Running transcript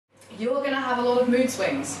you're going to have a lot of mood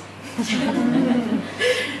swings.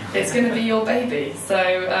 It's going to be your baby, so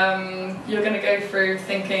you're going to go through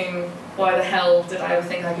thinking, why the hell did I ever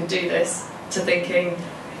think I could do this, to thinking,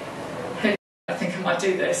 I think I might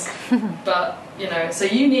do this. But you know, so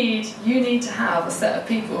you need to have a set of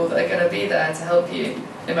people that are going to be there to help you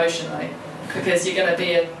emotionally, because you're going to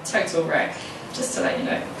be a total wreck. Just to let you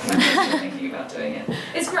know, when you're thinking about doing it,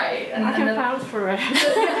 it's great. And, I can vouch for it.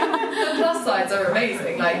 The plus sides are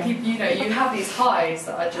amazing. Like you know, you have these highs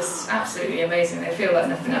that are just absolutely amazing. They feel like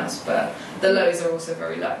nothing else, but the lows are also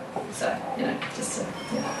very low. So you know, just to,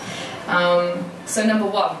 yeah. So number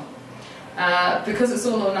one, because it's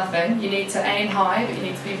all or nothing, you need to aim high, but you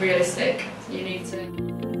need to be realistic. You need to